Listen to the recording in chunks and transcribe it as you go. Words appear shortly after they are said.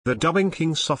The Dubbing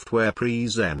King software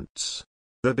presents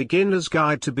The Beginner's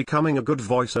Guide to Becoming a Good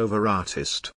Voiceover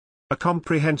Artist. A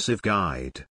comprehensive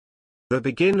guide. The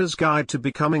Beginner's Guide to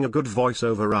Becoming a Good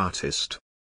Voiceover Artist.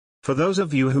 For those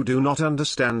of you who do not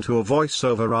understand who a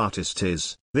voiceover artist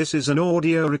is, this is an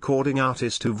audio recording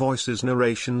artist who voices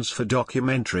narrations for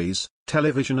documentaries,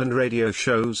 television and radio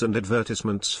shows and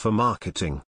advertisements for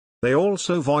marketing. They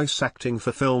also voice acting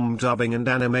for film dubbing and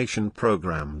animation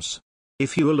programs.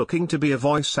 If you are looking to be a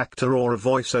voice actor or a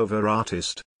voiceover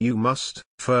artist, you must,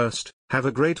 first, have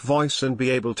a great voice and be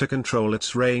able to control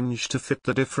its range to fit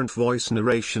the different voice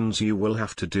narrations you will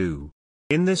have to do.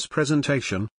 In this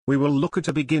presentation, we will look at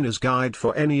a beginner's guide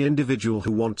for any individual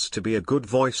who wants to be a good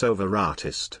voiceover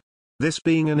artist. This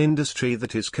being an industry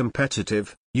that is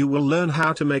competitive, you will learn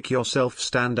how to make yourself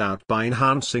stand out by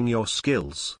enhancing your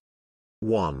skills.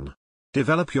 1.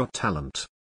 Develop your talent.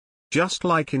 Just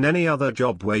like in any other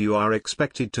job where you are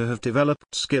expected to have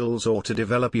developed skills or to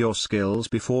develop your skills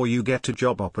before you get a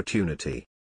job opportunity,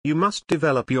 you must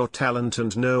develop your talent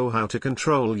and know how to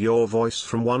control your voice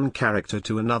from one character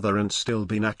to another and still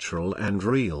be natural and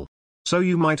real. So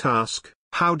you might ask,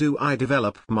 how do I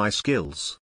develop my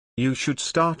skills? You should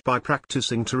start by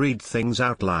practicing to read things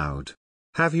out loud.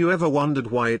 Have you ever wondered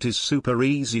why it is super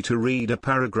easy to read a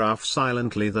paragraph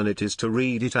silently than it is to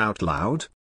read it out loud?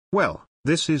 Well,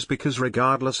 this is because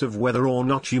regardless of whether or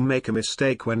not you make a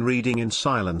mistake when reading in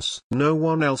silence, no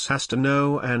one else has to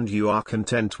know and you are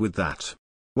content with that.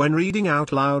 When reading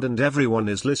out loud and everyone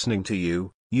is listening to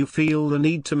you, you feel the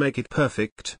need to make it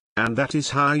perfect, and that is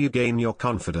how you gain your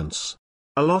confidence.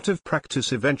 A lot of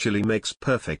practice eventually makes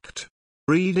perfect.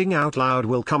 Reading out loud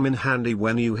will come in handy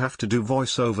when you have to do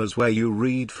voiceovers where you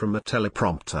read from a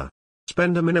teleprompter.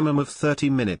 Spend a minimum of 30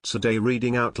 minutes a day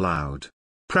reading out loud.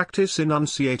 Practice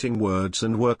enunciating words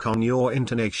and work on your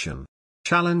intonation.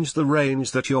 Challenge the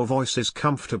range that your voice is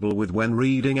comfortable with when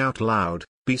reading out loud.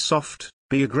 Be soft,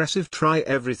 be aggressive, try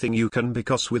everything you can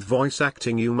because with voice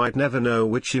acting you might never know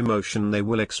which emotion they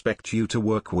will expect you to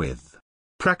work with.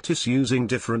 Practice using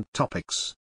different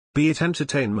topics. Be it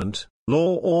entertainment,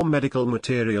 law or medical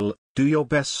material, do your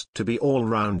best to be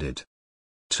all-rounded.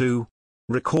 2.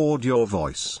 Record your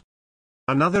voice.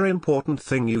 Another important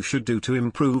thing you should do to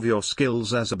improve your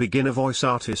skills as a beginner voice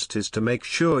artist is to make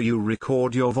sure you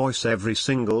record your voice every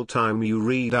single time you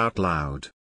read out loud.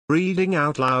 Reading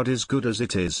out loud is good as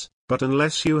it is, but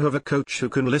unless you have a coach who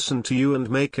can listen to you and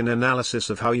make an analysis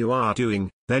of how you are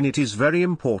doing, then it is very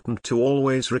important to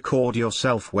always record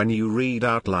yourself when you read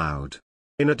out loud.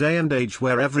 In a day and age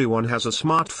where everyone has a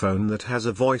smartphone that has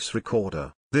a voice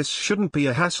recorder, this shouldn't be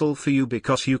a hassle for you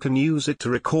because you can use it to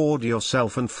record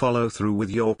yourself and follow through with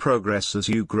your progress as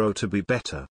you grow to be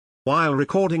better. While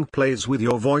recording plays with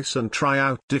your voice and try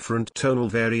out different tonal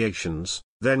variations,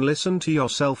 then listen to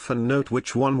yourself and note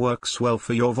which one works well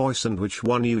for your voice and which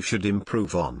one you should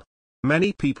improve on.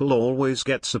 Many people always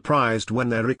get surprised when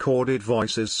their recorded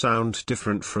voices sound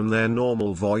different from their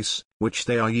normal voice, which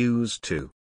they are used to.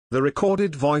 The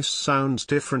recorded voice sounds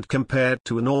different compared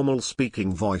to a normal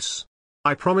speaking voice.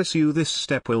 I promise you this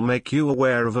step will make you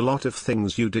aware of a lot of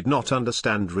things you did not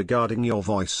understand regarding your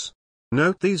voice.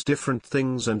 Note these different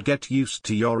things and get used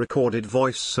to your recorded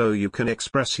voice so you can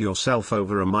express yourself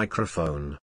over a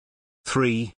microphone.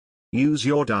 3. Use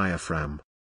your diaphragm.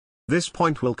 This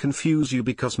point will confuse you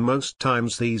because most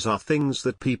times these are things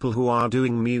that people who are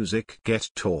doing music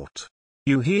get taught.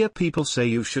 You hear people say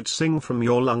you should sing from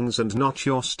your lungs and not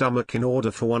your stomach in order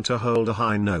for one to hold a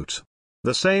high note.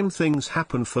 The same things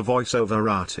happen for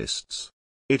voiceover artists.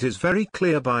 It is very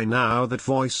clear by now that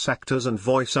voice actors and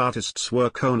voice artists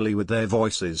work only with their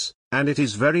voices, and it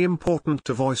is very important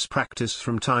to voice practice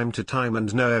from time to time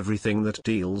and know everything that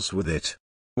deals with it.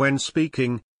 When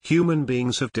speaking, human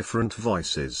beings have different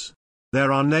voices.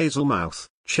 There are nasal mouth,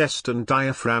 chest and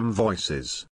diaphragm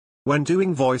voices. When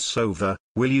doing voiceover,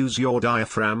 we'll use your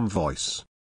diaphragm voice.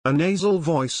 A nasal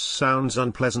voice sounds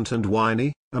unpleasant and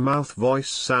whiny, a mouth voice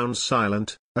sounds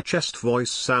silent, a chest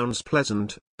voice sounds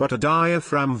pleasant, but a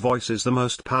diaphragm voice is the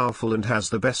most powerful and has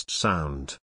the best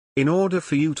sound. In order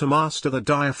for you to master the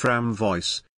diaphragm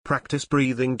voice, practice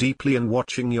breathing deeply and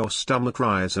watching your stomach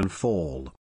rise and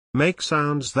fall. Make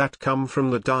sounds that come from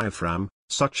the diaphragm,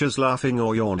 such as laughing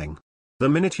or yawning. The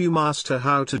minute you master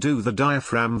how to do the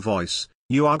diaphragm voice,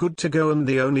 you are good to go and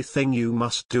the only thing you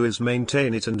must do is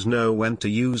maintain it and know when to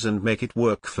use and make it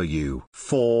work for you.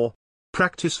 4.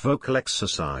 Practice vocal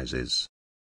exercises.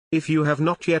 If you have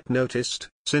not yet noticed,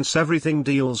 since everything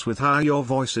deals with how your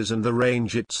voice is and the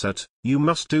range it's at, you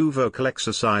must do vocal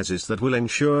exercises that will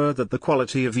ensure that the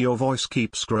quality of your voice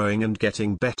keeps growing and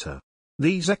getting better.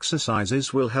 These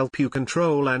exercises will help you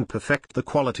control and perfect the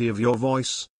quality of your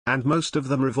voice, and most of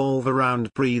them revolve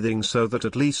around breathing so that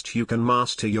at least you can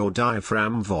master your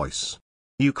diaphragm voice.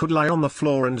 You could lie on the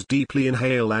floor and deeply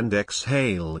inhale and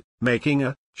exhale, making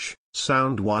a sh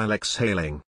sound while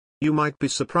exhaling. You might be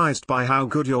surprised by how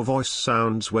good your voice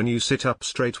sounds when you sit up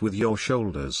straight with your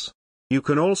shoulders. You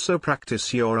can also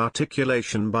practice your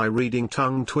articulation by reading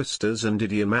tongue twisters and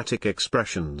idiomatic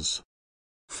expressions.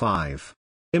 5.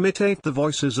 Imitate the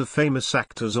voices of famous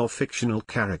actors or fictional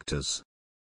characters.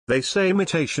 They say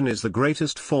imitation is the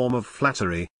greatest form of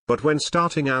flattery, but when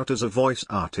starting out as a voice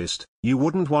artist, you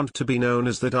wouldn't want to be known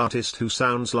as that artist who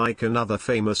sounds like another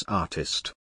famous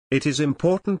artist. It is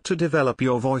important to develop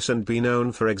your voice and be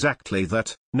known for exactly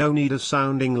that, no need of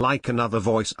sounding like another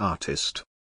voice artist.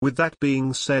 With that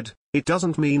being said, it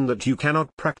doesn't mean that you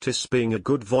cannot practice being a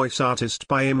good voice artist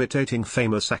by imitating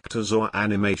famous actors or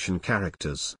animation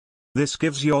characters. This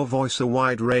gives your voice a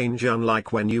wide range,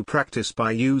 unlike when you practice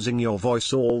by using your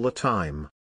voice all the time.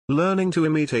 Learning to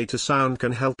imitate a sound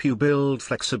can help you build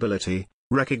flexibility,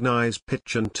 recognize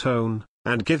pitch and tone,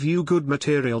 and give you good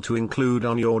material to include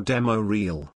on your demo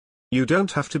reel. You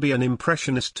don't have to be an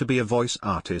impressionist to be a voice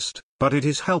artist, but it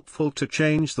is helpful to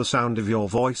change the sound of your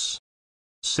voice.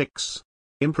 6.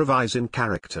 Improvise in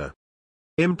character.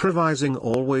 Improvising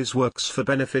always works for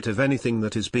benefit of anything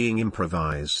that is being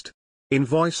improvised. In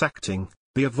voice acting,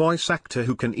 be a voice actor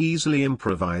who can easily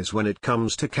improvise when it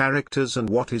comes to characters and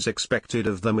what is expected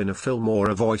of them in a film or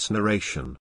a voice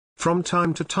narration. From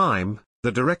time to time,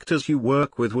 the directors you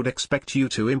work with would expect you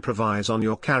to improvise on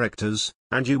your characters,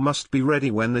 and you must be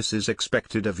ready when this is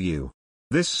expected of you.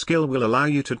 This skill will allow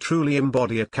you to truly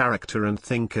embody a character and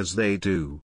think as they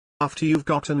do. After you've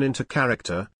gotten into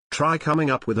character, try coming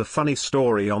up with a funny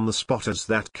story on the spot as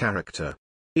that character.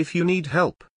 If you need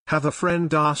help, have a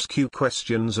friend ask you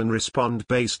questions and respond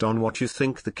based on what you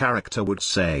think the character would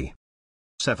say.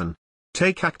 7.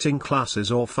 Take acting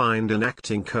classes or find an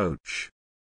acting coach.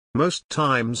 Most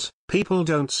times, people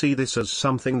don't see this as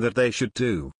something that they should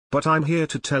do, but I'm here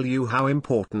to tell you how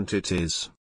important it is.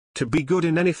 To be good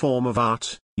in any form of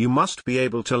art, you must be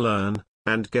able to learn,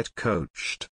 and get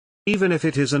coached. Even if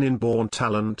it is an inborn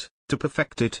talent, to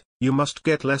perfect it, you must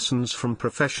get lessons from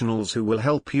professionals who will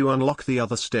help you unlock the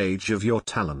other stage of your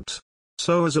talent.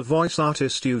 So as a voice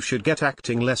artist you should get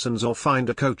acting lessons or find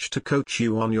a coach to coach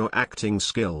you on your acting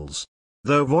skills.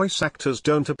 Though voice actors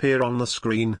don't appear on the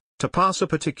screen, to pass a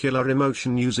particular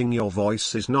emotion using your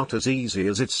voice is not as easy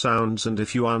as it sounds, and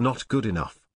if you are not good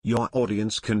enough, your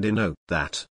audience can denote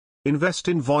that. Invest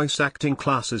in voice acting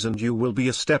classes and you will be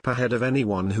a step ahead of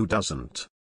anyone who doesn't.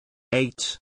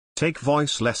 8. Take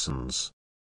voice lessons.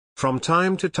 From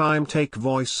time to time take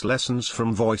voice lessons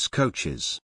from voice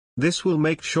coaches. This will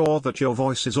make sure that your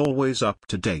voice is always up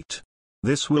to date.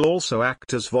 This will also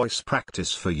act as voice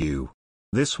practice for you.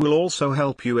 This will also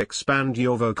help you expand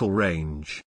your vocal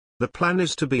range. The plan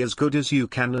is to be as good as you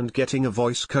can, and getting a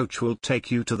voice coach will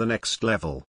take you to the next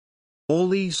level. All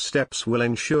these steps will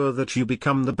ensure that you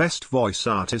become the best voice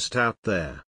artist out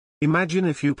there. Imagine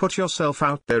if you put yourself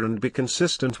out there and be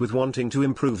consistent with wanting to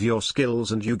improve your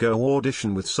skills, and you go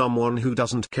audition with someone who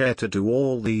doesn't care to do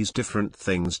all these different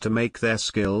things to make their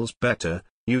skills better,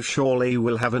 you surely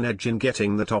will have an edge in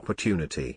getting that opportunity.